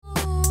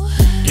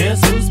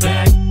Guess who's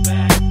back?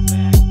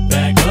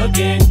 Back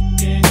again.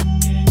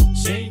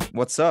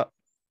 What's up?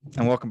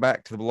 And welcome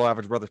back to the Below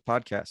Average Brothers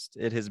podcast.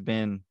 It has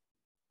been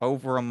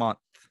over a month.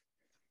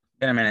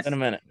 In a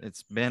minute.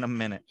 It's been a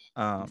minute.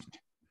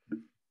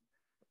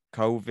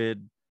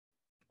 COVID,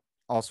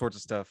 all sorts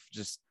of stuff.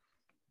 Just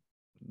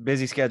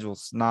busy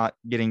schedules, not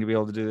getting to be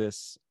able to do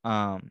this.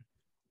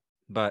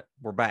 But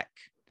we're back.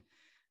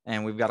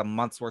 And we've got a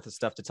month's worth of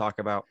stuff to talk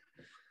about.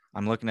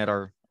 I'm looking at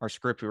our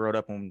script we wrote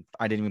up when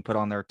I didn't even put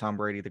on there Tom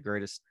Brady, the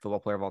greatest football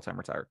player of all time,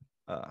 retired.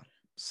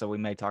 So we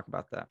may talk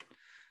about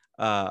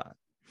that.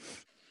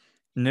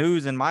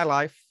 News in my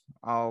life,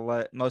 I'll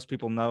let most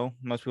people know.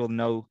 Most people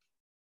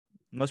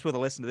that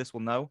listen to this will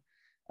know.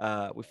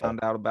 We found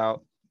out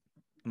about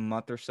a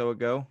month or so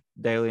ago.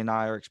 Daly and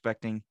I are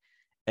expecting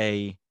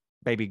a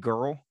baby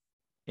girl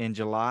in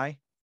July.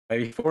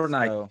 Maybe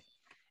Fortnite. So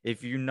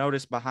if you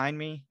notice behind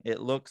me, it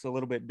looks a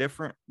little bit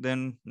different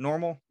than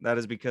normal. That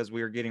is because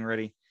we are getting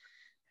ready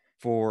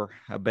for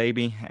a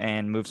baby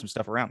and move some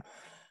stuff around.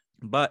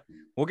 But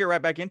we'll get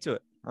right back into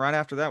it. Right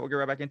after that, we'll get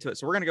right back into it.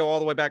 So we're going to go all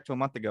the way back to a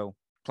month ago,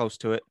 close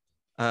to it.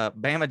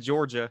 Bama,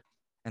 Georgia,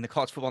 and the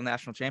College Football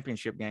National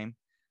Championship game.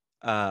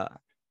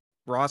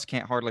 Ross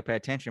can't hardly pay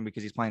attention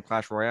because he's playing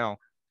Clash Royale.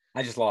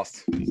 I just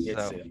lost.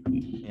 So,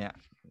 yeah.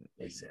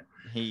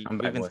 We've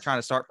been trying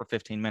to start for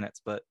 15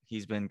 minutes, but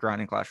he's been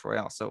grinding Clash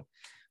Royale, so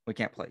we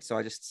can't play. So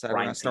I just decided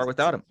we're going to start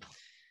without him.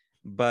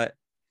 But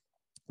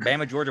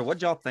Bama, Georgia,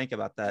 what y'all think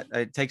about that?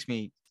 It takes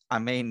me – I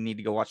may need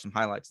to go watch some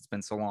highlights. It's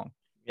been so long.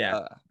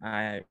 Yeah,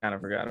 I kind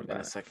of forgot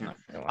about it.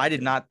 I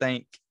did not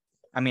think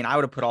 – I mean, I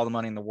would have put all the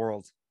money in the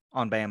world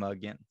on Bama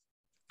again.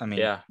 I mean,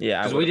 yeah,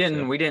 because we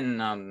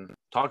didn't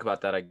talk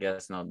about that. I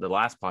guess the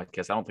last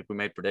podcast. I don't think we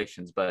made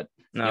predictions, but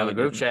the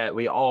group chat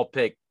we all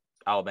picked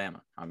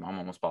Alabama. I'm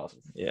almost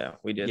positive. Yeah,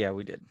 we did. Yeah,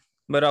 we did.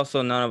 But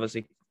also, none of us,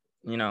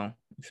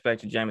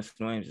 expected Jameson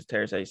Williams to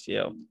tear his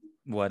ACL.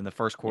 What, in the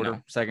first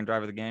quarter, second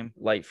drive of the game?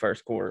 Late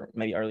first quarter,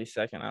 maybe early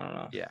second. I don't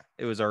know. Yeah,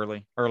 it was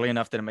early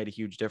enough that it made a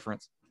huge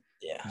difference.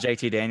 Yeah.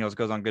 JT Daniels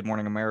goes on Good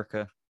Morning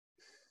America,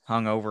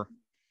 hungover,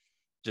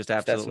 just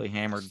absolutely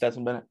hammered.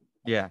 Stetson Bennett.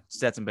 Yeah,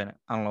 Stetson Bennett.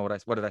 I don't know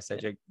what did I say,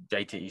 Jake?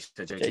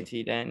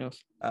 JT Daniels.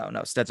 Oh,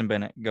 no, Stetson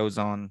Bennett goes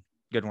on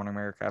Good Morning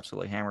America,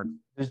 absolutely hammered.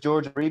 Does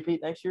Georgia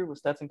repeat next year with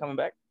Stetson coming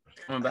back?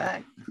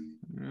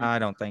 I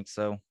don't think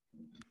so.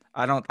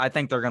 I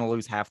think they're going to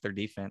lose half their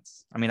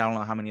defense. I mean, I don't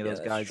know how many of those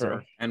guys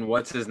are. And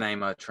what's his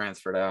name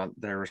transferred out,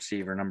 their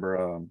receiver,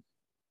 number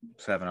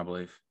 7, I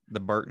believe.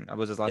 The Burton. What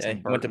was his last name?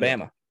 He went to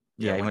Bama.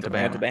 Yeah, he went to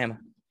Bama.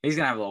 He's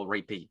going to have a little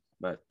repeat,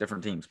 but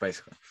different teams,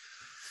 basically.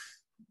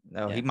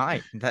 No, he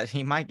might.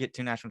 He might get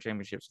 2 national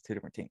championships with 2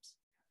 different teams.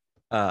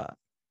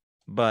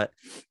 But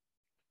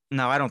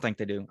no, I don't think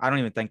they do. I don't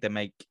even think they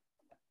make.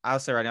 I'll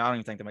say right now, I don't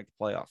even think they make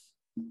the playoff.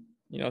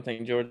 You don't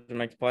think Georgia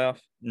makes the playoff?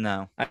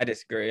 No, I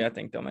disagree. I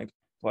think they'll make the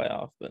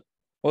playoff. But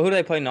who do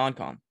they play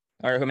non-con?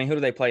 Or who do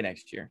they play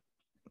next year?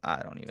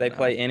 I don't even. Do they know.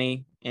 play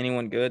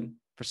anyone good?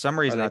 For some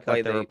reason, I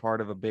thought they were part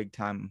of a big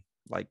time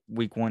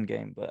week 1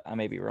 game, but I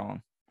may be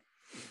wrong.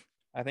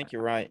 I think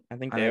you're right. I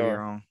think they are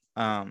wrong.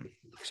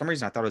 For some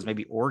reason, I thought it was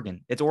maybe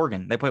Oregon. It's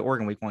Oregon. They play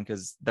Oregon week 1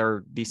 because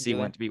their DC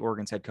went to be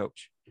Oregon's head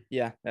coach.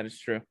 Yeah, that is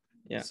true.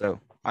 Yeah. So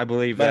I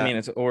believe but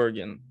it's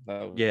Oregon.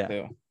 Though, yeah,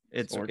 too.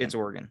 It's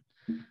Oregon.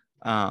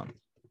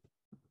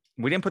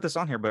 We didn't put this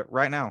on here, but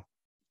right now,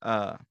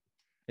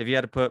 if you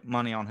had to put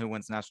money on who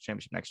wins the national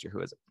championship next year,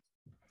 who is it?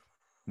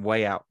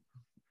 Way out.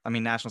 I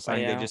mean, national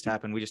signing day just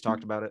happened. We just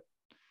talked about it.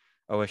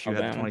 OSU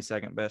had the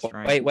 22nd best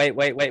rank.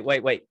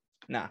 Wait.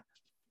 Nah.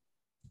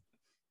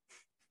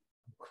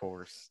 Of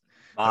course.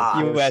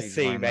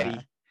 USC, baby.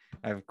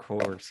 Of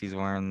course, he's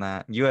wearing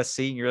that.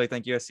 USC? You really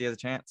think USC has a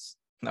chance?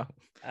 No.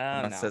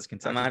 No. Says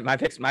Kentucky. My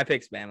pick's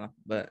Bama,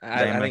 but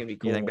I think it'd be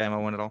cool. You think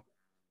Bama win it all?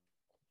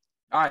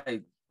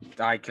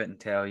 I couldn't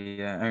tell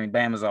you. I mean,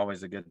 Bama's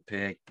always a good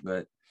pick,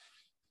 but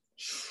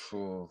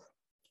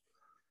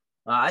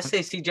I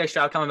say C.J.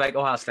 Stroud coming back.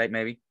 Ohio State,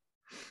 maybe.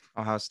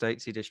 Ohio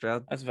State, C.J.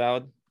 Stroud. That's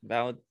valid.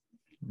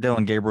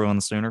 Dylan Gabriel and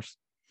the Sooners.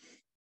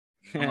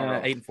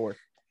 8-4.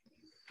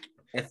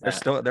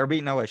 They're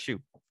beating OSU.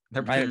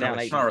 They're beating down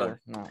 8-4.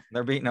 No,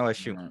 they're beating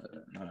OSU.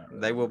 No.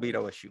 They will beat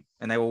OSU,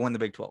 and they will win the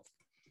Big 12.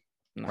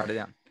 No. Write it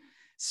down.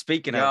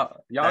 Speaking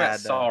of y'all got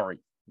sorry,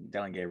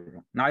 Dylan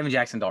Gabriel. Not even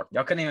Jackson Dart.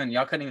 Y'all couldn't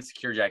even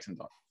secure Jackson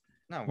Dart.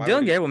 No,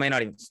 Dylan Gabriel may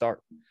not even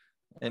start.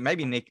 It may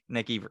be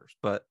Nick Evers,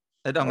 but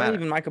it don't matter.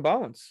 Even Micah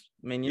Ballins.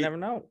 I mean, you never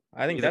know.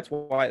 I think that's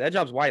why that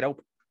job's wide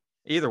open.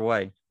 Either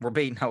way, we're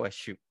beating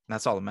OSU.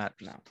 That's all that matters.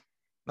 No.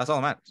 That's all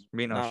that matters. We're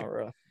beating OSU.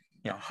 Really.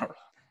 Yeah.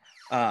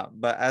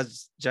 But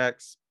as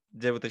Jax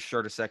did with his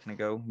shirt a second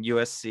ago,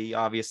 USC,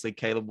 obviously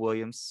Caleb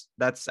Williams.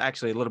 That's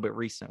actually a little bit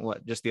recent.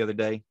 What, just the other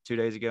day, 2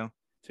 days ago?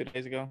 2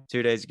 days ago?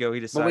 2 days ago, he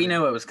decided. But we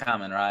knew it was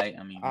coming, right?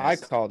 I mean, I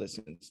called it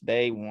since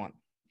day one.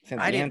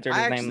 Since he entered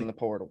his name in the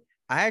portal.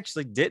 I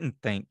actually didn't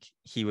think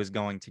he was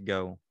going to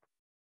go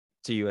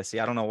to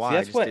USC. I don't know why. See,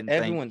 that's what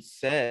everyone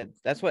said.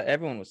 That's what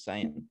everyone was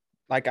saying.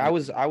 Like I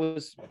was,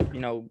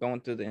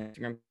 going through the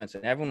Instagram comments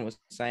and everyone was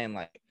saying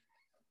like,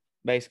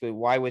 basically,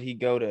 why would he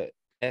go to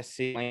SC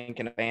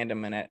Lincoln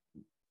abandonment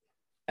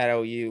at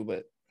OU,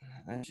 but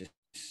that's just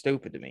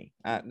stupid to me.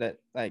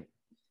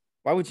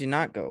 Why would you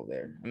not go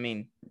there? I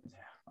mean,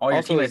 All your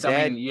Also, his teammates. I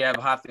dad- mean, you have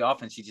half the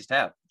offense you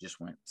just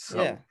went.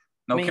 So yeah.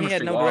 no I mean, he chemistry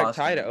had no direct lost.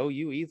 tie to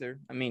OU either.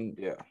 I mean,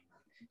 Yeah.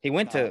 he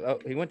went to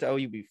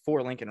OU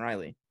before Lincoln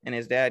Riley, and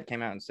his dad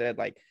came out and said,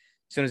 like,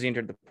 as soon as he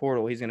entered the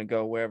portal, he's going to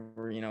go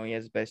wherever he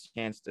has the best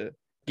chance to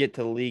get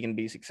to the league and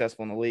be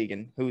successful in the league.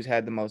 And who's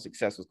had the most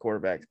success with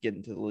quarterbacks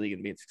getting to the league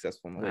and being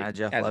successful in the league?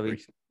 Jeff As of Levy.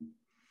 recent.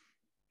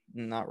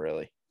 Not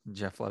really.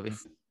 Jeff Levy.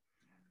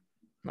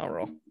 Not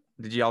real.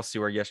 Did y'all see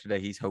where yesterday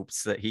he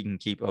hopes that he can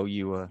keep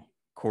OU a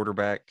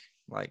quarterback,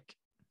 like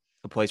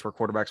a place where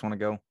quarterbacks want to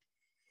go?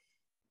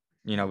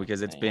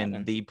 Because it's Ain't been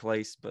happening. the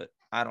place, but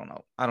I don't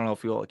know. I don't know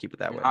if we'll keep it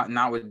that way.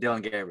 Not with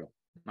Dylan Gabriel.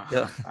 No,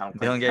 Dylan I don't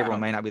think- Dylan I Gabriel don't-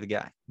 may not be the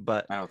guy,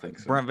 but I don't think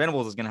so. Brent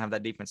Venables is going to have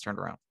that defense turned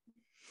around.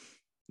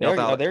 Y'all They're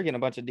thought- getting a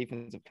bunch of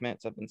defensive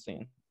commits I've been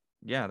seeing.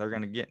 Yeah, they're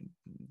going to get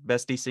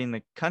best DC in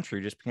the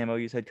country, just became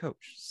OU's head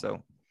coach.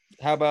 So,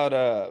 How about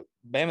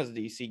Bama's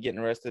DC getting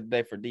arrested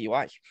today for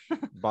DUI?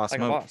 boss Like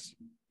a move. boss.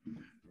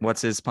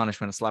 What's his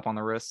punishment? A slap on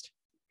the wrist?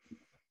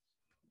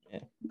 Yeah.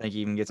 Think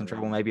he even gets in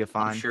trouble? Maybe a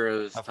fine? I'm sure it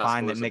was A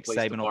fine that Tuscaloosa Nick Police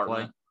Saban will play.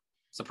 Department.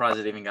 Surprised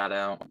it even got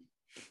out.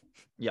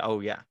 Yeah. Oh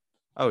yeah.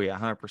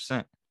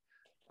 100%.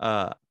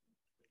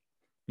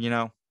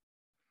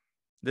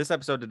 This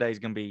episode today is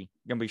gonna be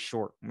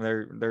short.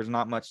 There's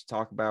not much to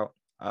talk about.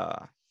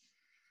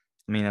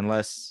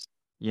 Unless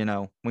we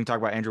can talk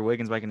about Andrew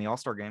Wiggins making the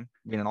All-Star game,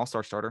 being an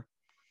All-Star starter.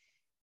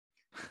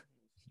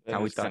 It How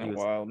we was thought kind he of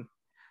was- wild.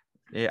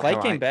 Yeah. Clay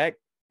how came I- back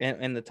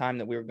in the time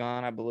that we were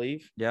gone, I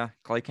believe. Yeah,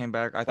 Clay came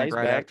back. I think Clay's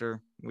right back.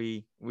 after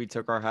we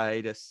took our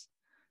hiatus.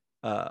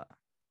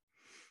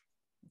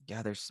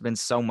 There's been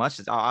so much.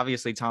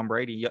 Obviously, Tom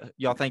Brady.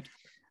 Y'all think?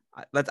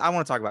 I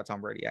want to talk about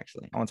Tom Brady.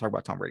 Actually, I want to talk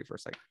about Tom Brady for a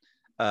second.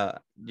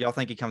 Y'all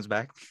think he comes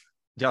back?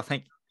 Y'all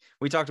think?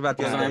 We talked about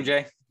the Pulls other on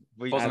day. MJ.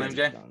 We, Pulls on I think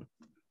MJ? he's done.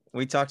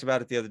 we talked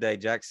about it the other day.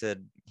 Jack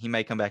said he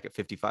may come back at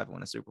 55 and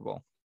win a Super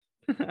Bowl.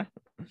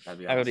 That'd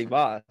be I would be awesome.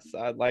 boss.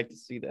 I'd like to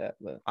see that,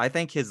 but I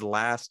think the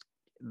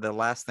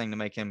last thing to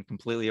make him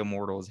completely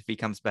immortal is if he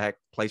comes back,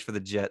 plays for the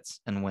Jets,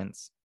 and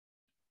wins.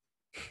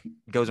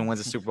 Goes and wins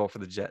a Super Bowl for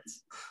the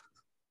Jets.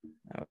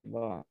 I would be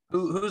boss.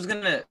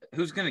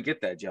 Who's gonna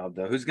get that job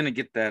though? Who's gonna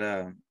get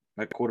that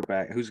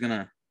quarterback? Who's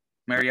gonna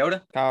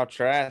Mariota? Kyle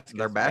Trask.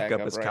 Their is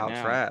backup is right Kyle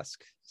now.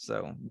 Trask.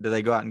 So, do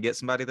they go out and get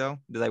somebody though?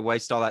 Do they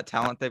waste all that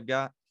talent they've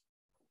got?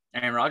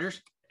 Aaron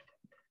Rodgers?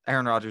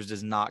 Aaron Rodgers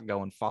does not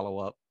go and follow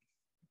up.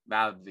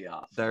 That would be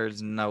awesome.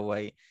 There's no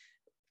way.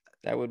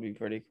 That would be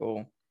pretty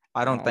cool.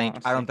 I don't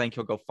Honestly. think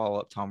he'll go follow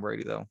up Tom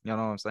Brady though. You know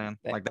what I'm saying?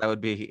 That- Like that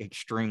would be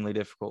extremely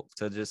difficult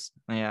to just.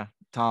 Yeah,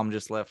 Tom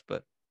just left,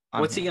 but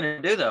What's he gonna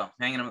do though?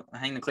 Hang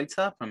the cleats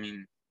up? I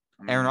mean,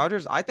 Aaron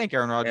Rodgers? I think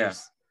Aaron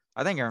Rodgers.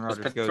 I think Aaron Goes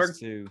Rodgers Pittsburgh? goes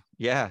to.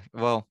 Yeah,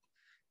 well,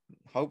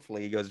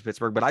 hopefully he goes to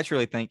Pittsburgh, but I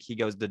truly think he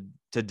goes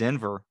to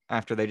Denver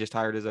after they just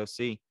hired his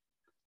OC.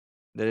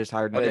 They just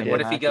hired. What if- Dan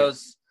What if he Hackett.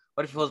 goes?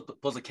 What if he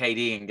pulls a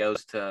KD and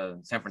goes to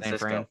San San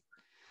Francisco? Fran?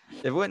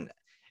 It wouldn't. It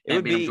And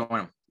would beat him, be join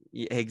him.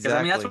 yeah, 'Cause, exactly.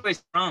 I mean, that's where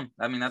he's from.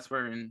 I mean, that's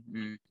where he's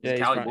Yeah, a he's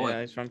Cali from, boy.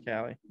 yeah, he's from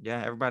Cali.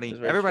 Yeah, everybody That's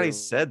very everybody true.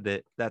 said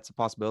that that's a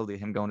possibility of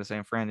him going to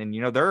San Fran, and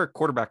they're a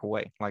quarterback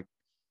away. Like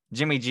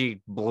Jimmy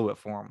G blew it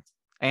for him,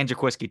 and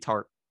Jaquiski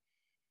Tart.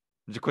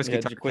 Jaquiski Yeah,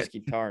 Tart.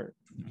 Jaquiski Tart.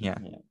 Yeah,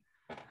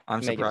 Yeah. I'm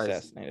Make it surprised.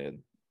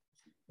 assassinated.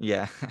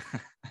 Yeah,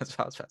 that's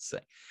what I was about to say.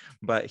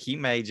 But he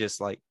may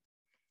just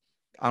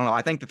I don't know.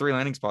 I think the three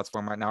landing spots for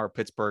him right now are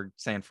Pittsburgh,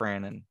 San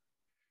Fran, and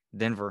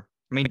Denver.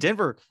 I mean,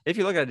 Denver, if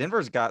you look at it,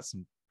 Denver's got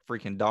some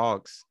freaking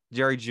dogs.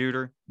 Jerry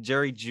Judy,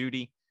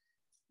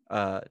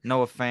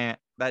 Noah Fant,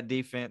 that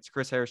defense,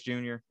 Chris Harris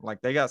Jr.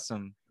 Like they got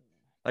some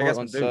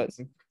Cortland dudes.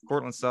 Sutton.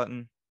 Cortland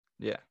Sutton.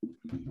 Yeah.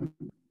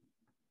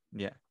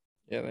 Yeah.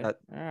 All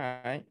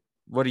right.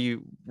 What do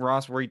you,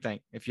 Ross, where do you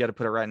think? If you had to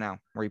put it right now,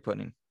 where are you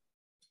putting him?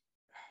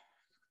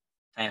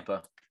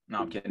 Tampa. No,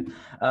 I'm kidding.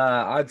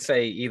 I'd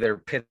say either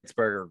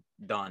Pittsburgh or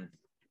done.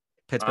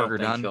 Pittsburgh or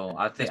done?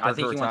 I think Pittsburgh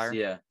he retire?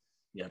 wants.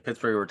 Yeah.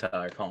 Pittsburgh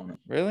retire. Calling it.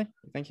 Really?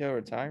 You think he'll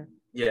retire?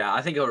 Yeah,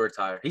 I think he'll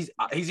retire. He's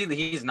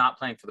not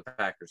playing for the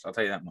Packers. I'll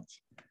tell you that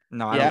much.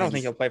 No, I don't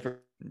think he'll play for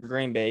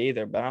Green Bay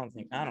either, but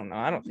I don't know.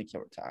 I don't think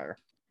he'll retire.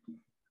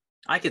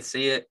 I could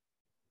see it.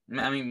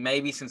 I mean,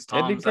 maybe since It'd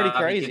Tom's be pretty out,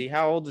 he crazy. could-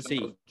 How old is he?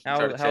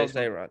 Try to How old's chase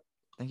him. A-Rod?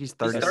 I think he's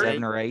 30.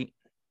 37 or 8.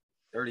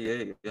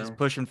 38. Yeah. He's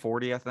pushing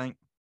 40, I think.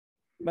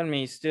 But I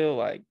mean, he's still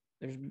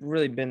there's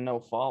really been no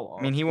fall off.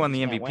 I mean, he won the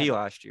Just can't MVP win.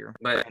 last year.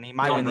 But And he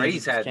might Tom win the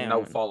Brady's MVP. had can't no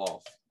win. fall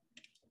off.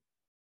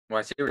 Why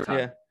is he retired?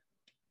 Yeah.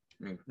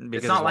 I mean,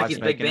 Because it's not his like wife's he's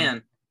Big making him.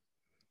 Ben.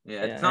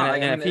 Yeah, Yeah, it's not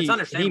like and if it's he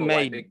understandable why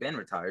made- Big Ben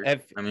retired.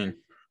 if- I mean,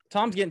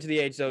 Tom's getting to the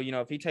age though,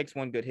 if he takes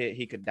one good hit,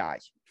 he could die.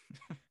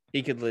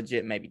 He could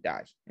legit maybe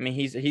die. I mean,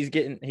 he's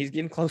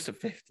getting close to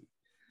 50.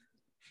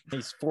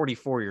 He's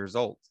 44 years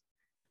old.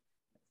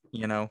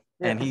 And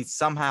Yeah. he's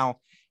somehow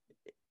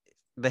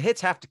the hits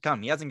have to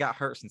come. He hasn't got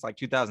hurt since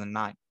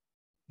 2009.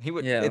 He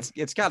would. Yeah. It's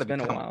got to It's be been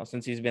a coming. while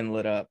since he's been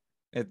lit up.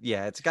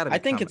 It's got to be. I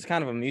think it's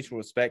kind of a mutual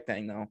respect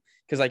thing, though,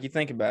 because like you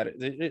think about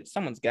it,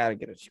 someone's got to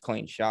get a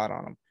clean shot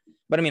on him.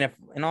 But I mean, if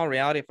in all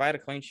reality, if I had a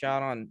clean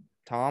shot on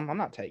Tom, I'm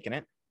not taking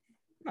it.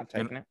 I'm not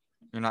taking it.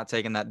 You're not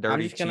taking that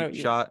dirty cheap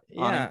shot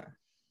on him.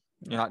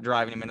 You're not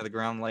driving him into the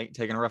ground late,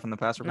 taking a rough in the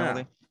passer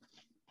penalty.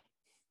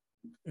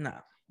 No.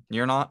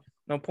 You're not.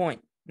 No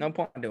point. No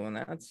point in doing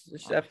that. It's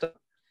just effed up.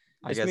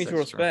 I It's guess mutual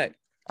that's true. respect.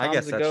 I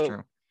guess Tom's a that's goat.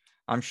 true.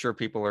 I'm sure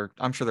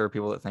there are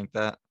people that think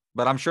that,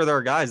 but I'm sure there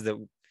are guys that,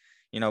 back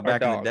in the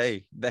dogs,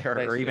 day, or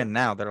basically. even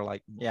now, that are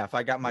like, yeah, if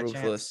I got my chance,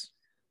 Ruthless.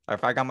 or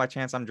if I got my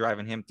chance, I'm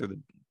driving him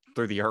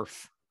through the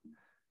earth.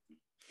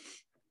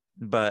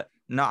 But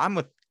no,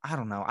 I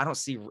don't know. I don't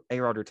see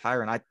A-Rod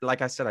retiring.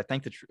 Like I said, I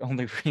think the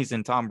only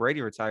reason Tom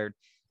Brady retired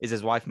is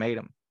his wife made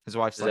him. His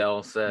wife's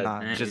Giselle said, nah,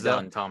 "Man, Giselle-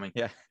 you're done, Tommy."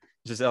 Yeah.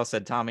 Giselle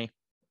said, Tommy,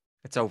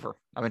 it's over.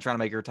 I've been trying to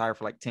make you retire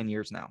for like 10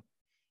 years now.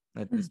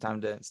 It's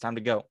time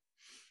to go.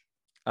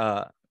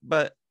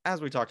 But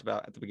as we talked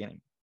about at the beginning,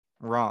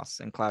 Ross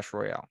and Clash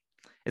Royale,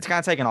 it's kind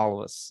of taken all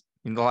of us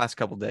in the last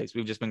couple of days.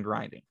 We've just been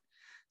grinding.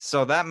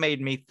 So that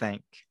made me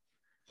think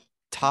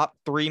top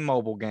 3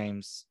 mobile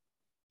games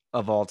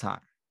of all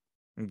time.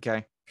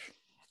 Okay.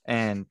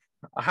 And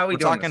How are we We're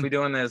doing talking- this? We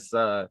doing this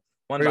one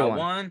 3 to by 1.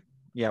 one?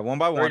 yeah, 1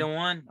 by 3 to 1,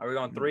 1? Are we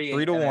going 3?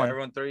 3 to 1.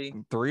 Everyone 3?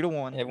 3 to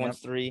 1. Everyone's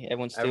 3.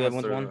 Everyone's 2. Everyone's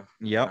Everyone's 1.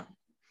 through. Yep.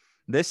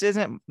 This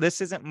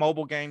isn't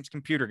mobile games,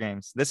 computer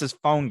games. This is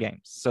phone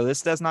games. So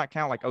this does not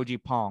count like OG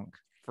Pong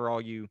for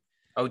all you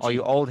OG.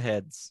 old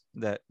heads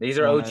that These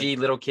are wanna- OG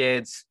little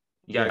kids.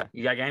 You got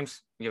Yeah.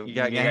 games? You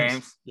got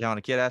games? Yeah, when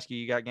a kid asks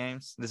you got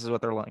games, this is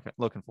what they're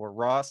looking for.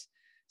 Ross,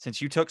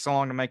 since you took so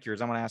long to make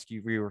yours, I'm going to ask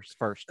you viewers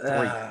first.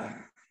 3.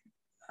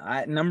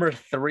 Number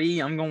 3,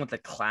 I'm going with the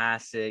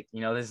classic.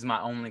 This is my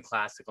only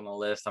classic on the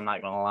list. I'm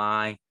not gonna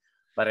lie,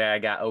 but I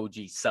got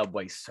OG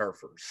Subway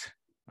Surfers.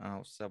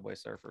 Oh, Subway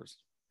Surfers.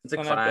 It's a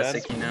Not bad.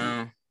 classic.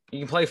 You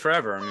can play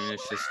forever. I mean,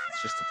 it's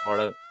just a part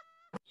of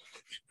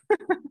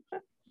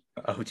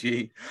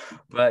OG.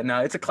 But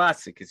no, it's a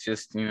classic. It's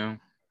just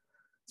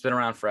it's been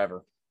around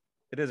forever.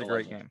 It is a I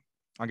great love it. game.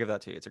 I'll give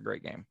that to you. It's a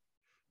great game.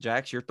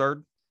 Jax, your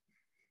third?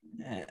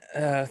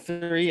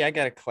 3. I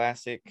got a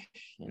classic.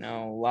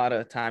 A lot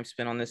of time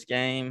spent on this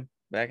game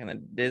back in the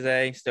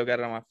Dizzy. Still got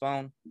it on my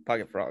phone.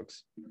 Pocket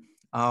Frogs.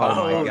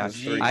 Oh, my gosh.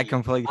 gee. I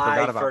completely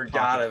forgot about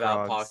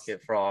about Frogs.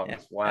 Pocket Frogs. Yeah.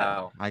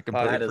 Wow. I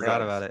completely That is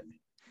forgot us. about it.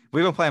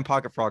 We've been playing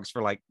Pocket Frogs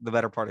for like the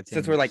better part of 10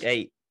 Since years. we're like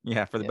 8.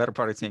 Yeah, for the Yeah. better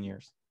part of 10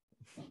 years.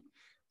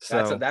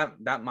 That's So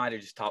that might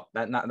have just topped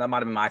that might have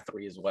been my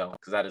 3 as well,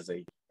 because that is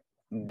a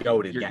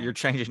goated game. you're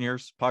changing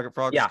yours. Pocket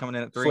Frogs Yeah. coming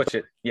in at 3. Switch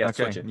it. Yeah,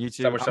 Okay, switch it. you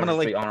too. Subway I'm gonna Surfers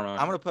link- beat Honorable I'm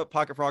Mention. gonna put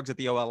Pocket Frogs at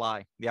the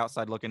OLI, the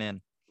outside looking in,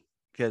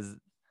 because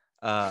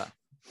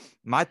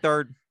my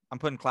third, I'm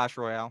putting Clash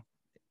Royale.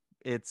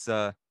 It's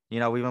we've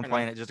been Fair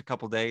playing it just a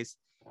couple days.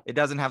 It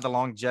doesn't have the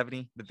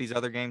longevity that these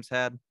other games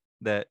had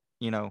that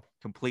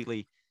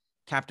completely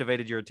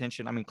captivated your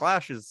attention. I mean,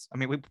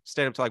 we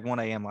stayed up to like 1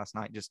 a.m. last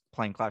night just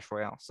playing Clash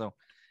Royale, so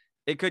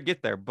it could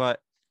get there. But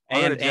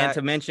And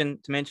to mention,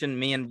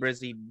 me and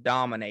Brizzy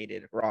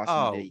dominated Ross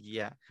oh and D.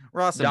 yeah,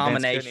 Ross and Vince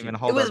couldn't Domination. even It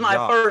hold was our my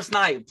jaw. first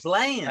night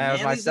playing. That was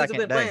Man. my These dudes have second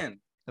been day. playing. It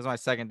was my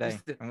second day,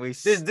 and we This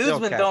still dude's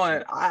been captured.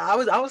 throwing.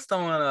 I was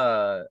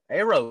throwing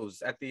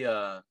arrows at the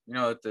at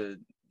the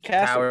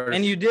Castle. towers,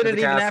 And you did at it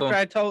the even castle.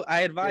 after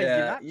I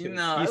advised you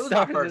not to. it was my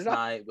started first it off.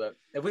 night. But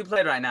if we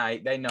played right now,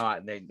 they know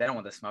they don't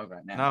want the smoke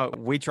right now. No,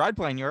 we tried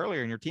playing you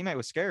earlier, and your teammate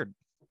was scared.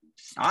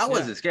 I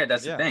wasn't scared.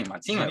 That's Yeah. the thing. My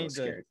You teammate need was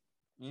to- scared.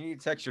 You need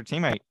to text your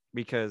teammate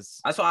because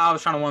That's why I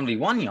was trying to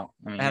 1v1 y'all.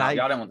 I mean, And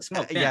y'all didn't want the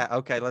smoke. then. yeah,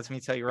 okay. Let me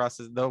tell you,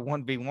 Ross's the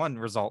 1v1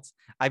 results.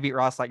 I beat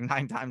Ross like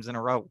 9 times in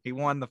a row. He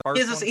won the first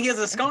He one.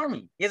 has a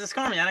Skarmy. He has a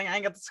Skarmy. I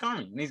ain't got the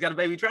Skarmy. And he's got a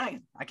baby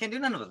dragon. I can't do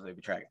none of those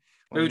baby dragon.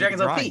 Well, Baby you need to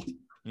dragon's OP. grind.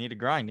 You need to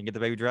grind and get the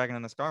baby dragon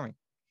and the Skarmy.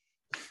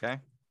 Okay.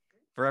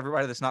 For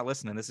everybody that's not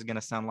listening, this is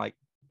gonna sound like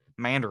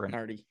Mandarin.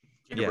 Nerdy.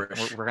 Yeah,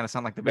 Gibberish. we're gonna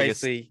sound like the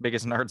Basically,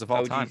 biggest nerds of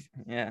all time. OGs.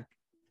 Yeah.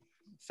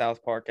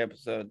 South Park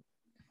episode.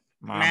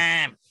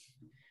 Mom.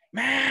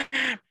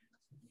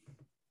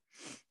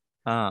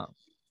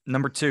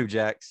 Number 2,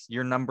 Jax.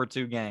 Your number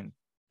 2 game.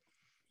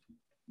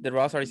 Did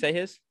Ross already say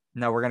his?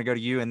 No, we're gonna go to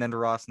you and then to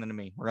Ross and then to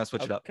me. We're gonna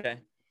switch it up. Okay.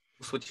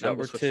 We'll switch it up.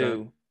 Number We'll switch it up.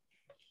 2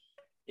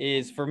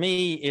 is for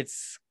me.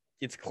 It's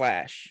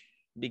Clash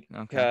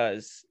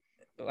because,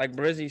 like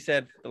Brizzy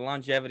said, the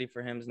longevity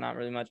for him is not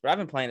really much. But I've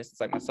been playing it since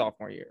like my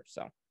sophomore year.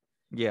 So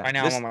Yeah. right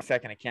now this- I'm on my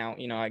second account.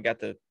 I got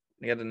the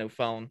new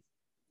phone.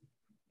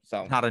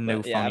 So not a new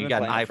but, yeah, phone. I've You been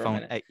got an playing it for a iPhone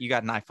minute. 8. You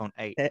got an iPhone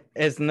 8.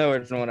 It's newer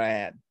than what I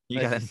had. You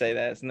Let's got just say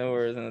that it's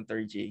newer than the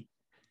 3G.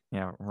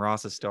 Yeah,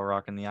 Ross is still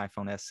rocking the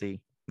iPhone SE,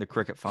 the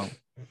Cricket phone.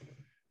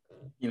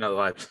 You know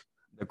the vibes.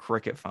 The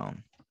Cricket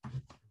phone.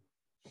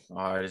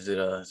 All right,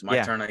 it's my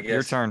Yeah, turn, I guess.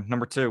 Your turn.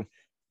 Number 2.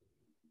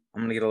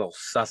 I'm gonna get a little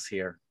sus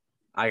here.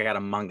 I got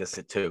Among Us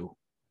at 2.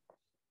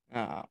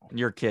 Oh,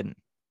 You're kidding.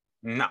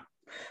 No.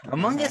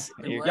 Among Us,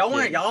 You're y'all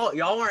weren't kidding.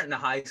 y'all weren't in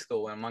high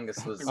school when Among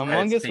Us was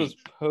Among at Us its was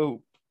peak.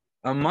 poop.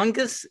 Among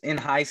Us in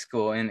high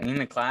school and in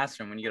the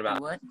classroom when you get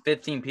about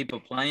 15 people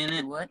playing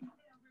it. What?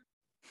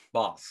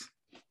 Boss.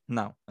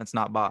 No, it's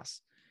not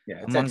Boss. Yeah,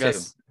 it's Among that too.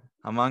 Us.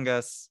 Among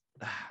Us.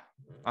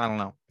 I don't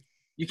know.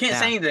 You can't Yeah.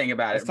 say anything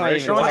about It's it. not bro.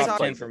 even Your wife top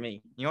plays 10 it. for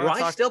me. You Your want to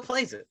wife talk? still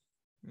plays it.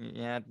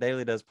 Yeah,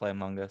 Daly does play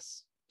Among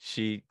Us.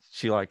 She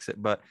likes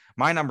it. But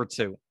my number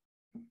 2,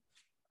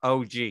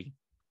 OG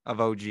of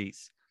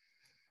OGs.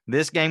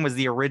 This game was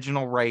the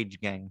original Rage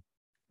game.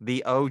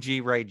 The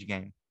OG Rage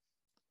game.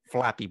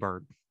 Flappy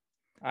Bird.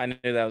 I knew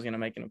that was going to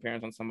make an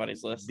appearance on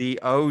somebody's list. The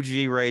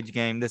OG Rage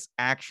game. This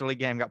actually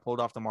game got pulled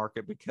off the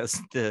market because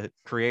the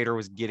creator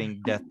was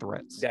getting death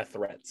threats. Death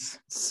threats.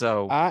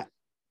 So I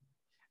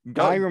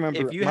remember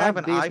if you my have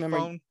an biggest iPhone,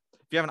 memory-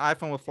 if you have an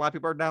iPhone with Flappy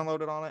Bird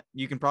downloaded on it,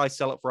 you can probably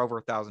sell it for over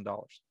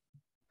 $1,000.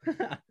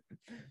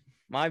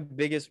 My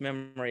biggest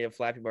memory of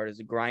Flappy Bird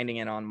is grinding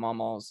it on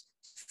Mama's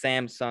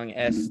Samsung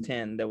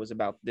S10 that was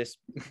about this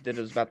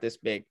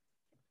big.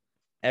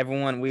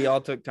 We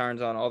all took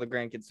turns on. All the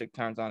grandkids took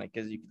turns on it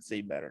because you could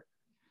see better.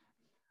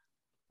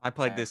 I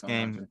played Yeah, this so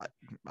game.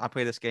 I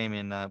played this game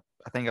in I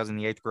think I was in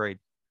the 8th grade,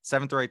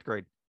 7th or 8th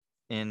grade,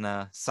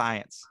 in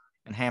science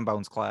and hand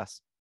bones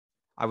class.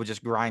 I would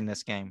just grind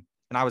this game,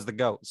 and I was the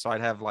GOAT, so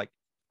I'd have like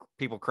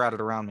people crowded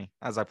around me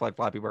as I played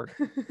Flappy Bird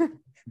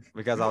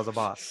because I was a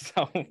boss.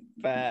 So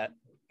bad.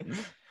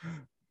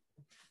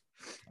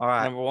 All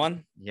right, Number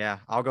 1. yeah,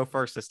 I'll go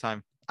first this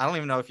time. I don't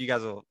even know if you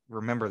guys will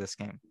remember this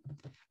game.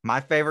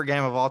 My favorite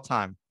game of all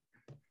time,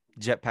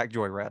 Jetpack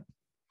Joyride.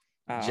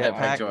 Oh, Jetpack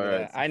I remember Joyride.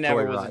 that. I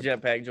never was a Joyride.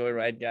 Jetpack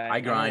Joyride guy. I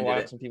grinded remember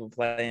it. watching people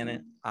playing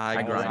it. I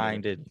grinded.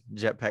 grinded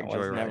Jetpack I was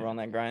Joyride. never on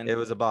that grind. It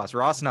was a boss.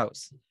 Ross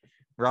knows.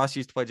 Ross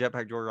used to play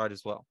Jetpack Joyride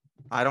as well.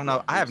 I don't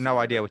know. I have no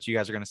idea what you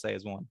guys are going to say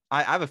is one.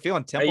 I have a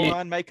feeling Temple you-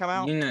 Run may come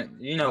out.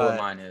 You know what but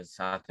mine is.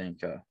 I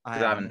think. 'Cause I I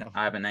don't know.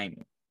 haven't named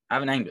it. I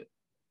haven't named it.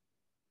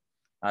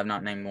 I have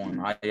not named one.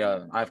 I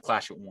have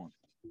Clash at one.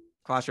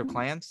 Clash of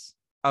Clans?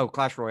 Oh,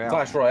 Clash Royale.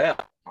 Clash Royale.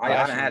 I Clash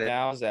haven't had it.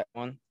 Royale was that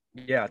one.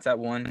 Yeah, it's that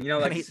one. You know,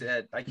 like you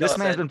said, like This y'all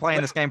man's said, been playing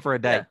but- this game for a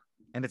day, yeah.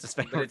 and it's his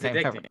but favorite it's game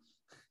ever. addicting.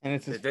 And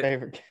it's his It did-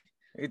 favorite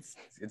game.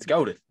 It's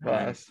goaded.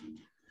 Boss.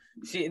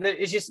 See,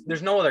 it's just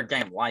there's no other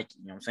game like it.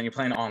 You know what I'm saying? You're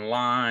playing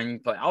online. You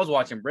play. I was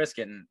watching Brisk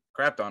getting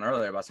crapped on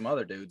earlier by some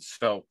other dudes.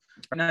 So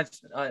there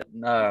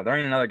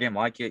ain't another game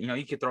like it. You know,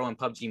 you could throw in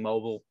PUBG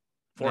Mobile,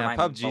 Yeah, Fortnite.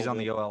 PUBG's on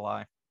the Mobile,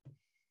 OLI.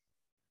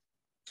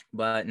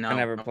 but no, I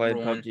never played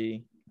number one-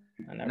 PUBG.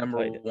 I never Number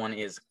played it. one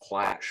is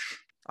Clash.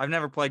 I've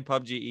never played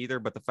PUBG either,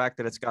 but the fact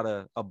that it's got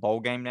a bowl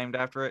game named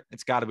after it,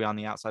 it's got to be on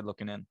the outside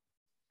looking in.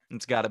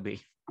 It's got to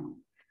be. I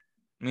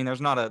mean,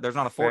 there's not a Fair-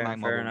 Fortnite fair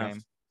mobile enough.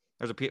 game.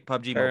 There's a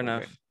PUBG Fair mobile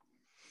enough. game.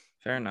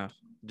 Fair enough.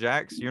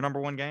 Jax, your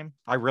number one game?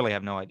 I really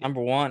have no idea.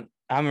 Number 1.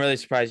 I'm really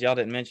surprised y'all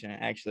didn't mention it,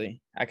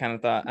 actually. I kind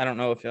of thought, I don't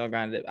know if y'all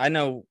grinded it. I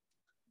know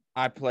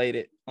I played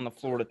it on the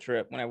Florida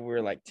trip whenever we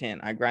were like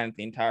 10. I grinded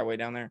the entire way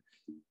down there.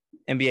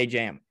 NBA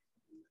Jam.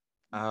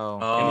 Oh,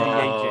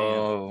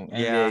 Oh,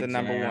 Yeah. NBA The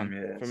number Jam, one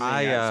yes. for me.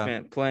 I, I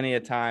spent plenty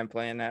of time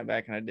playing that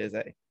back in the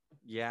day.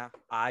 yeah.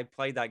 I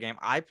played that game.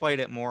 I played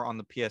it more on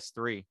the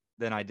PS3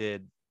 than I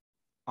did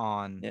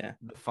on Yeah.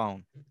 the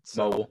phone.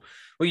 So Mobile.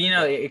 Well, you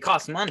know, it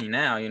costs money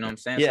now. You know what I'm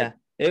saying? It's Yeah. like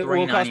It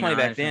will cost money $3.99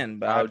 back or then,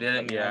 but oh, I did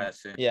it? mean, Yeah. I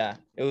see. Yeah.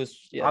 It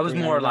was. Yeah, I was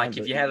more $3.99, like if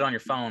but- you had it on your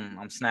phone,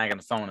 I'm snagging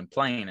the phone and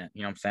playing it.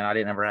 You know what I'm saying? I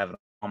didn't ever have it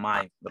on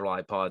my little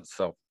iPod,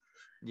 so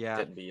yeah. it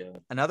didn't be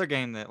Another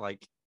game that,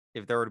 like,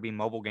 if there were to be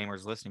mobile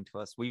gamers listening to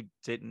us, we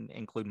didn't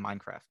include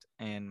Minecraft,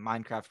 and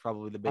Minecraft's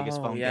probably the biggest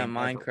Oh phone yeah, game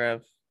ever.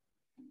 Minecraft.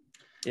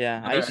 Yeah, I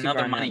Another- used to another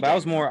grind money that, but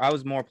game. I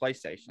was more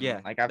PlayStation. Yeah,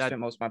 like I've that- spent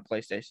most of my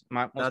PlayStation,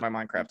 most of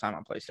my Minecraft time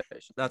on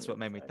PlayStation. That's what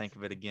made me think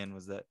of it again,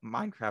 was that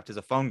Minecraft is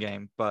a phone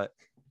game, but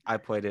I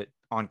played it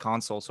on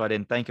console, so I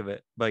didn't think of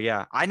it. But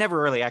yeah, I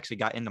never really actually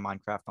got into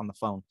Minecraft on the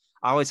phone.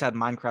 I always had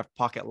Minecraft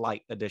Pocket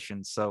Lite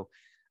edition, so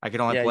I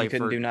could only Yeah, you play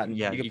couldn't for do nothing.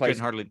 Yeah, You could you play-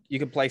 couldn't hardly. You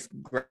could place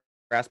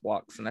grass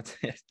blocks, and that's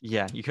it.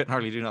 Yeah, you couldn't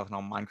hardly do nothing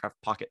on Minecraft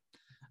Pocket.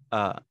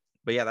 But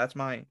yeah,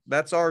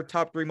 that's our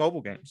top 3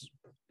 mobile games.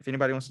 If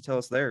anybody wants to tell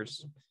us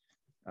theirs,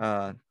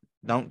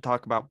 don't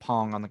talk about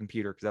Pong on the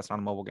computer because that's not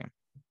a mobile game.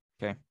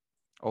 Okay,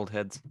 old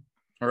heads.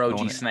 or OG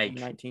wanna- Snake.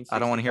 I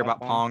don't want to hear about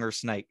 1965 Pong or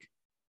Snake.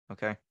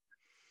 Okay,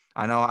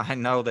 I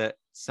know that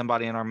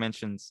somebody in our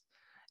mentions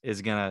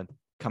is gonna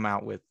come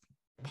out with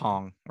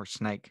Pong or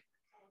Snake.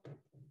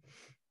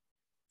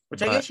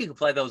 Which I But- guess you could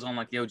play those on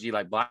like the OG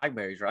like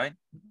Blackberries, right?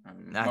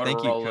 I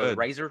think you Motorola could.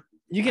 Razor.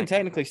 You can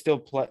technically still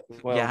play.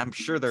 Well, Yeah, I'm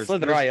sure there's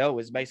Slither.io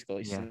is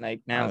basically Yeah.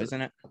 Snake now, Uh,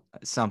 isn't it?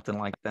 something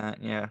like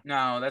that. Yeah,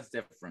 No, that's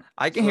different.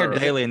 I can hear Slither.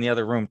 Daly in the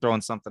other room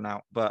throwing something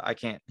out, but I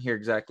can't hear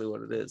exactly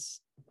what it is.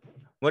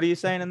 What are you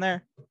saying in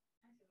there?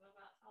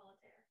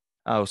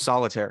 Oh,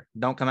 Solitaire.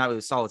 Don't come out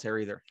with Solitaire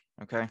either.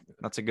 Okay,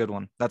 that's a good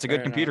one. That's a good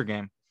Fair computer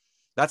game.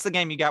 That's the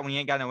game you got when you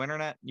ain't got no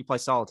internet. You play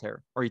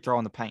Solitaire or you throw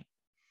in the paint.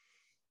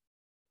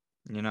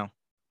 You know,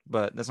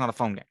 but that's not a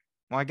phone game.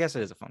 Well, I guess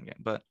it is a phone game,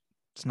 but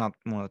it's not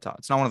one of the top.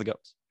 It's not one of the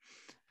goats.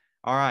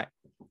 All right,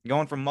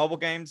 going from mobile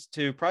games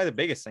to probably the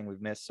biggest thing we've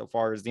missed so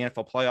far is the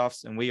NFL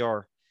playoffs, and we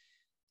are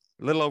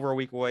a little over a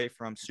week away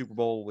from Super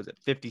Bowl. Was it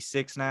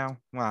 56 now?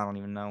 Well, I don't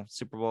even know.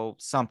 Super Bowl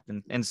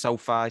something in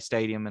SoFi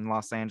Stadium in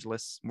Los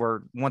Angeles.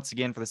 We're once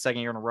again for the second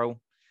year in a row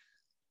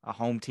a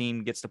home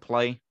team gets to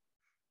play.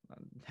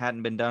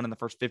 Hadn't been done in the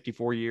first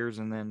 54 years,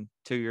 and then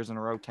 2 years in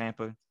a row,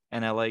 Tampa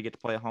and LA get to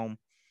play a home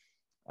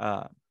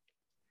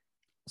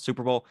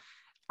Super Bowl.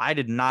 I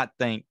did not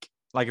think,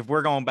 like, if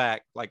we're going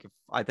back, like, if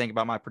I think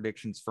about my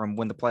predictions from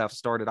when the playoffs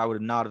started, I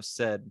would not have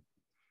said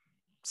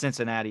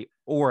Cincinnati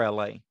or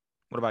LA.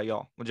 What about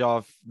y'all? Would y'all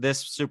have this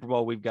Super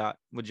Bowl we've got?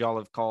 Would y'all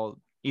have called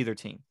either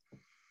team?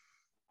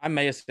 I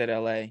may have said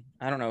LA.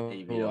 I don't know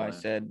Maybe who I LA.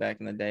 said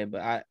back in the day,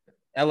 but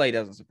LA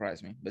doesn't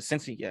surprise me. But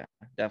Cincy, yeah,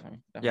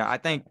 definitely. Yeah, I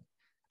think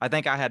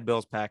I had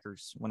Bills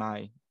Packers when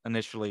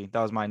that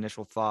was my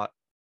initial thought,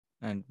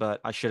 but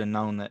I should have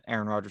known that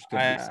Aaron Rodgers could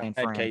I be San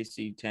had Fran.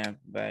 KC Tampa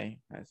Bay,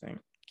 I think.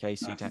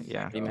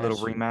 Yeah, Rematch. little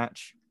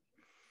rematch.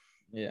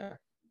 Yeah.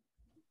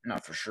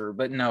 Not for sure,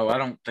 but no, I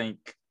don't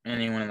think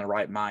anyone in the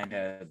right mind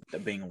had the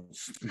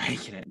Bengals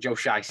making it. Joe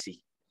Shiesty.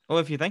 Well,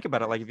 if you think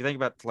about it, like if you think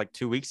about like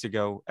 2 weeks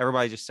ago,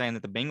 everybody's just saying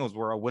that the Bengals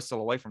were a whistle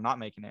away from not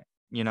making it,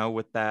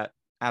 with that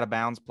out of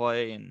bounds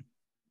play and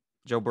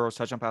Joe Burrow's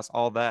touchdown pass,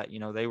 all that,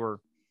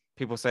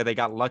 people say they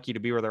got lucky to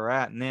be where they're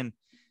at. And then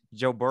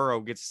Joe Burrow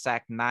gets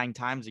sacked 9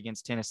 times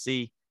against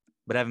Tennessee,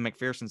 but Evan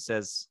McPherson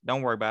says,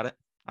 don't worry about it.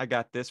 I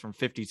got this from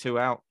 52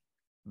 out,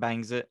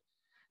 bangs it.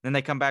 Then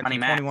they come back from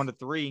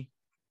 21-3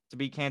 to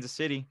beat Kansas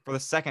City for the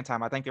second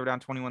time. I think they were down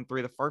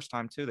 21-3 the first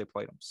time too they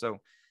played them. So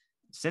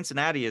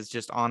Cincinnati is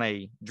just on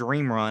a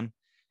dream run.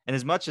 And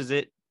as much as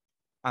I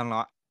don't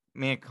know,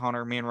 me and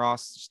Connor, me and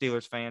Ross,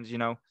 Steelers fans,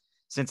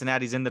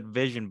 Cincinnati's in the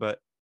division, but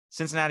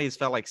Cincinnati has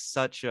felt like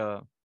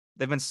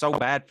they've been so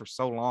bad for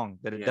so long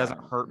that it doesn't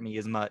hurt me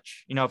as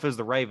much. If it was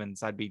the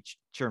Ravens, I'd be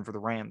cheering for the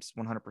Rams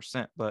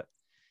 100%. But,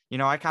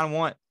 I kind of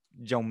want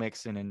Joe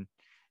Mixon and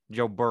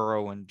Joe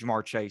Burrow and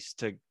Jamar Chase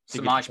to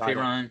Samaj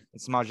Piran.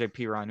 And Samaje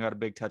Perine, who had a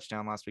big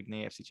touchdown last week in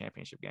the AFC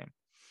Championship game.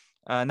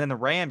 And then the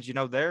Rams,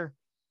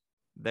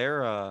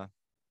 their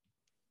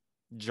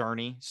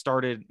journey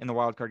started in the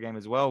wild card game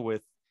as well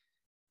with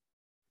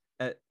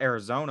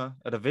Arizona,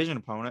 a division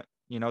opponent.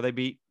 They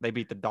beat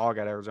the dog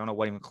at Arizona,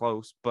 wasn't even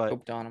close. But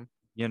Hoped on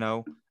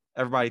them.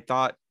 Everybody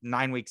thought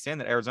 9 weeks in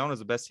that Arizona is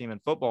the best team in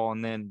football,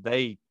 and then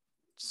they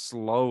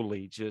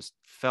slowly just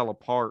fell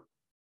apart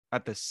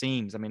at the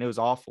seams. I mean, it was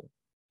awful.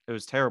 It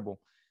was terrible.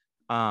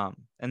 And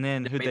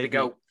then who they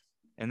beat?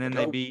 And then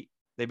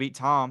they beat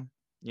Tom,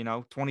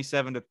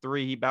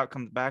 27-3. He about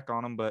comes back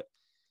on them, but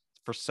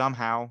for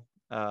somehow,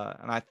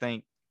 and I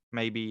think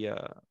maybe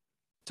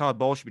Todd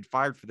Bowles should be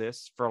fired for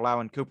this, for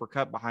allowing Cooper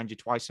Kupp behind you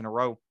twice in a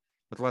row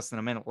with less than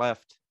a minute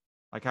left.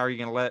 Like, how are you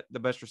going to let the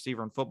best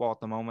receiver in football at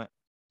the moment,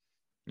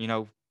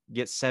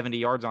 get 70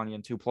 yards on you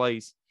in 2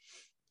 plays?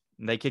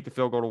 And they kicked the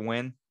field goal to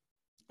win.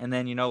 And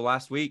then,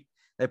 last week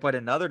they played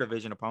another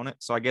division opponent.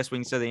 So I guess we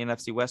can say the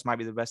NFC West might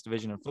be the best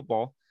division in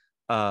football.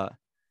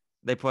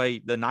 They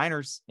played the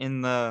Niners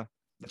in the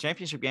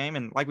championship game.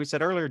 And like we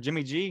said earlier,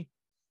 Jimmy G,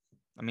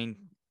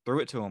 threw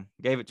it to him,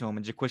 gave it to him,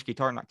 and Jaquiski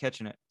Tartt not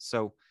catching it.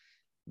 So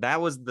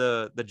that was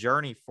the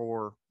journey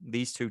for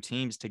these two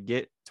teams to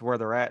get to where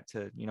they're at,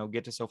 to,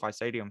 get to SoFi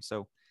Stadium.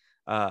 So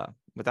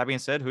with that being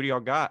said, who do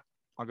y'all got?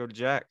 I'll go to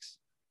Jax.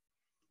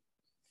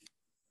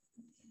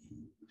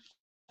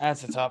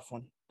 That's a tough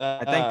one.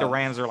 I think the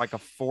Rams are like a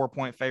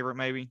 4-point favorite,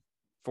 maybe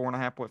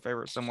 4.5-point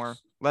favorite somewhere.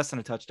 Less than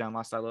a touchdown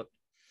last I looked.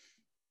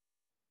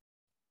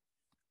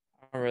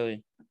 I'm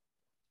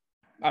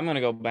going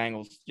to go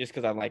Bengals just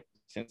because I like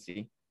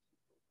Cincy.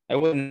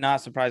 It would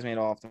not surprise me at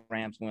all if the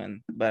Rams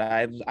win, but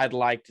I'd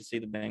like to see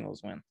the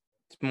Bengals win.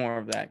 It's more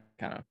of that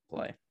kind of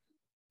play.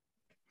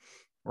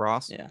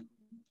 Ross?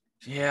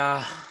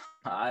 Yeah.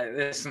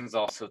 This one's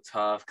also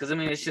tough because,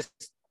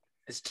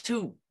 it's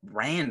 2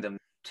 random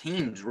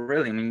teams,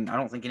 really. I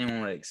don't think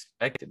anyone would have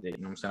expected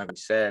it, like we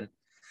said.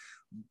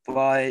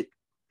 But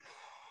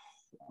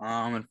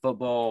in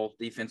football,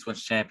 defense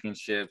wins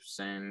championships,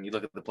 and you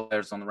look at the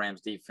players on the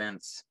Rams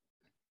defense,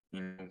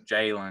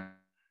 Jalen,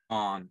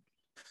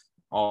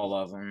 all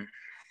of them.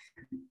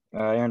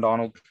 Aaron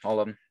Donald, all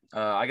of them.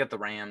 I got the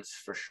Rams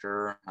for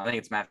sure. I think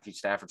it's Matthew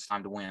Stafford's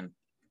time to win.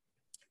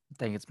 I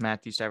think it's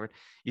Matthew Stafford.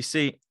 You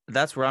see,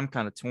 that's where I'm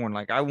kind of torn.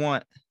 Like, I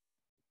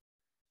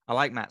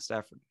like Matt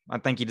Stafford. I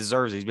think he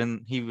deserves it.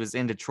 He was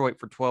in Detroit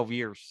for 12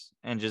 years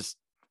and just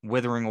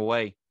withering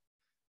away.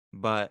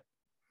 But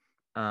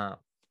I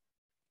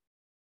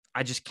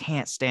just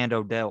can't stand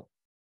Odell.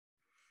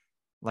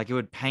 Like, it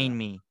would pain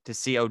me to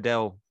see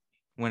Odell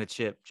win a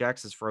chip.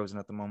 Jax is frozen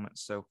at the moment,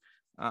 so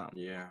I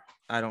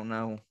don't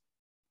know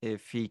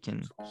if he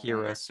can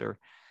hear us or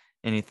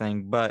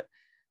anything. But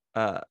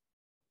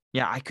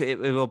it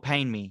will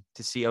pain me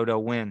to see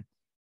Odell win.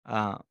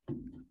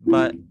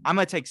 But I'm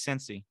gonna take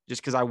Cincy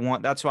just because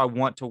that's who I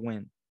want to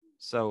win.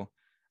 So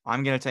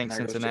I'm gonna take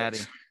Cincinnati.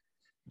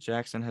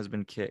 Jackson has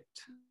been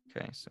kicked.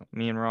 Okay, so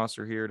me and Ross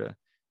are here to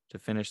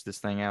finish this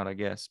thing out, I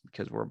guess,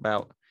 because we're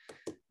about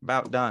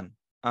done.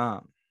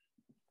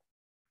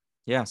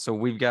 So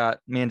we've got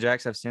me and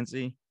Jax have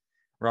Cincy.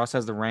 Ross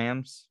has the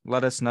Rams.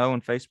 Let us know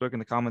on Facebook in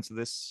the comments of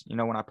this,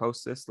 when I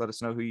post this, let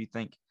us know who you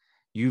think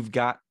you've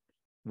got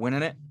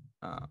winning it.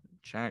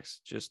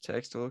 Jax just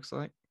texted, it looks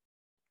like.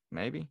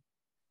 Maybe.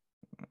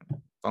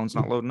 Phone's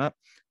not loading up.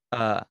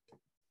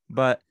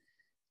 But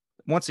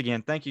once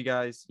again, thank you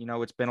guys.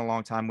 It's been a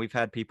long time. We've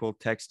had people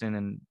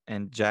texting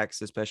and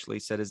Jax especially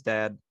said his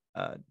dad,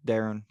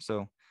 Darren,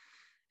 so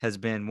has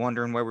been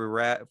wondering where we were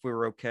at, if we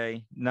were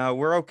okay. No,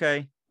 we're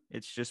okay.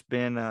 It's just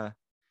been a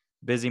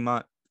busy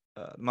month.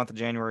 Month of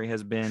January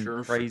has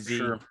been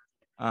crazy.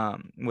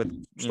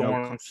 With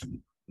Storms.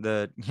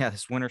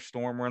 this winter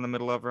storm we're in the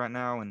middle of right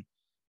now, and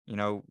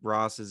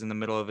Ross is in the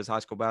middle of his high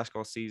school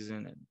basketball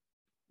season,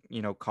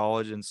 and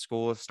college and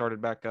school has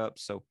started back up,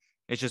 so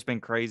it's just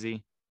been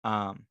crazy.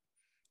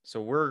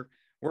 So we're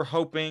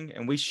hoping,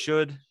 and we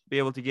should be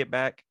able to get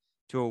back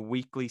to a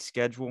weekly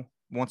schedule,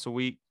 once a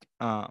week,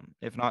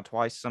 if not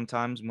twice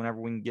sometimes, whenever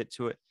we can get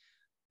to it.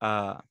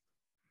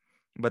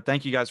 But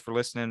thank you guys for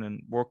listening,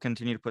 and we'll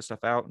continue to put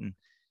stuff out. And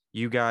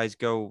you guys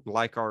go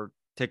like our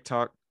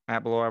TikTok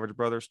at Below Average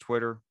Brothers,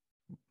 Twitter,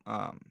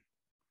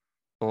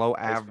 Below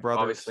Av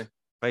Brothers, obviously.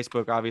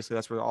 Facebook, obviously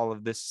that's where all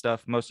of this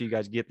stuff, most of you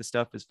guys get the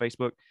stuff, is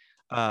Facebook,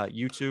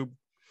 YouTube,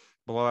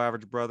 Below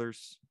Average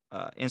Brothers,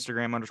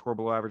 Instagram _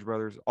 Below Average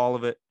Brothers, all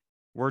of it.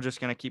 We're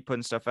just going to keep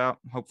putting stuff out.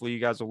 Hopefully you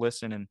guys will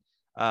listen,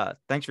 and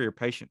thanks for your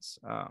patience.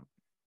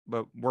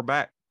 But we're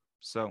back.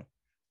 So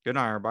good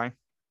night, everybody.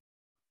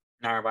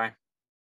 All right, bye.